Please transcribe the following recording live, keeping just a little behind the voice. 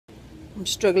I'm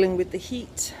struggling with the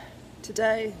heat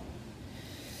today.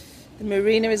 The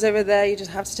Marina is over there, you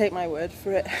just have to take my word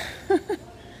for it.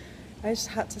 I just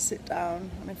had to sit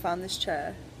down and I found this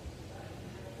chair.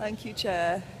 Thank you,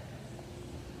 chair.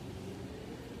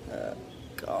 Oh,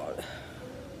 God.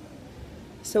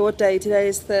 So what day? Today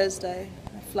is Thursday.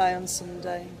 I fly on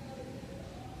Sunday.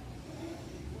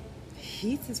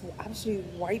 Heat has absolutely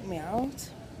wiped me out.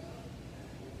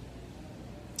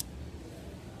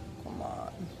 Come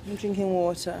on. I'm drinking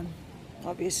water,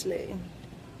 obviously.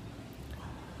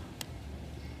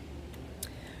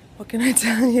 What can I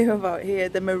tell you about here?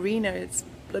 The Marina is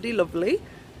bloody lovely.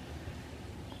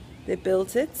 They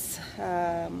built it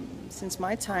since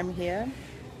my time here.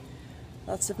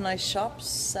 Lots of nice shops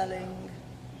selling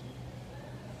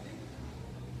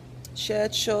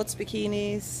shirts, shorts,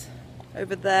 bikinis.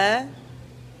 Over there,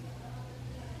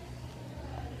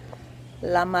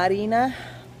 La Marina.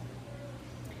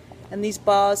 And these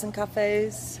bars and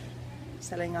cafes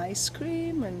selling ice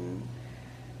cream and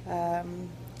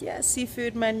yeah,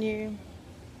 seafood menu.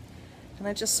 And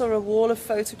I just saw a wall of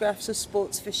photographs of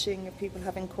sports fishing, of people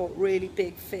having caught really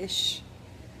big fish,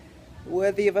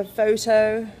 worthy of a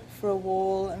photo for a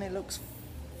wall, and it looks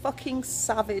fucking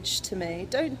savage to me.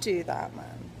 Don't do that,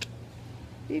 man.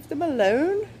 Leave them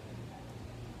alone.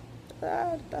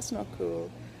 That's not cool.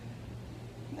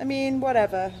 I mean,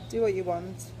 whatever, do what you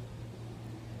want.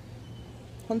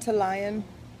 Hunt a lion.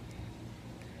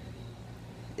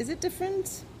 Is it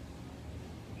different?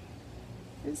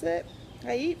 Is it?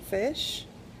 I eat fish.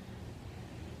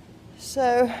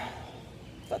 So,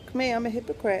 fuck me, I'm a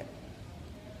hypocrite.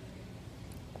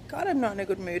 God, I'm not in a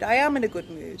good mood. I am in a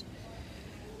good mood.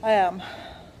 I am.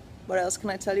 What else can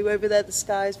I tell you? Over there, the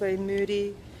sky is very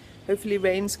moody. Hopefully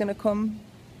rain's gonna come.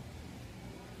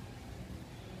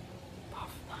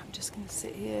 I'm just gonna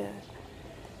sit here.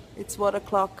 It's what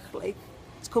o'clock? Like,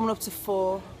 it's coming up to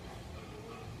 4.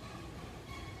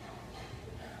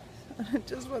 I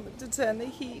just want them to turn the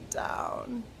heat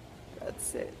down.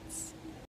 That's it.